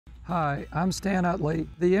Hi, I'm Stan Utley.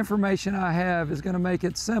 The information I have is going to make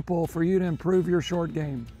it simple for you to improve your short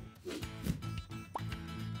game.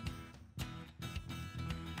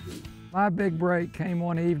 My big break came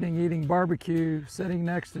one evening eating barbecue, sitting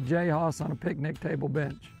next to Jay Haas on a picnic table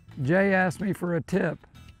bench. Jay asked me for a tip,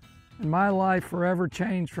 and my life forever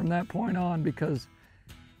changed from that point on because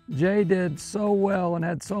Jay did so well and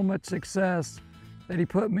had so much success that he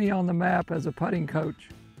put me on the map as a putting coach.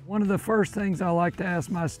 One of the first things I like to ask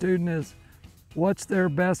my student is, what's their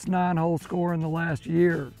best 9-hole score in the last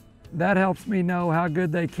year? That helps me know how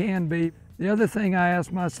good they can be. The other thing I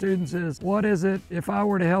ask my students is, what is it, if I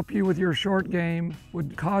were to help you with your short game,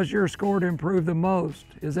 would cause your score to improve the most?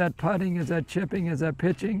 Is that putting? Is that chipping? Is that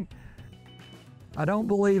pitching? I don't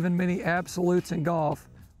believe in many absolutes in golf,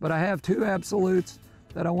 but I have two absolutes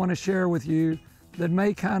that I want to share with you that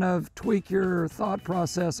may kind of tweak your thought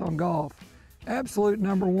process on golf. Absolute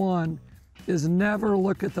number one is never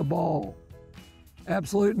look at the ball.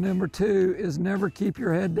 Absolute number two is never keep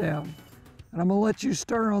your head down. And I'm gonna let you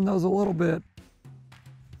stir on those a little bit.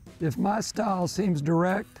 If my style seems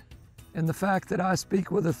direct and the fact that I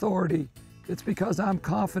speak with authority, it's because I'm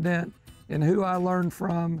confident in who I learned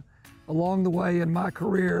from along the way in my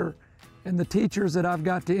career and the teachers that I've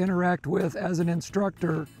got to interact with as an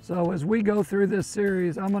instructor. So as we go through this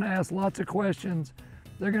series, I'm gonna ask lots of questions.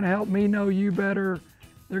 They're gonna help me know you better.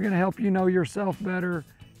 They're gonna help you know yourself better.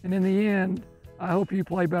 And in the end, I hope you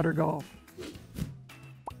play better golf.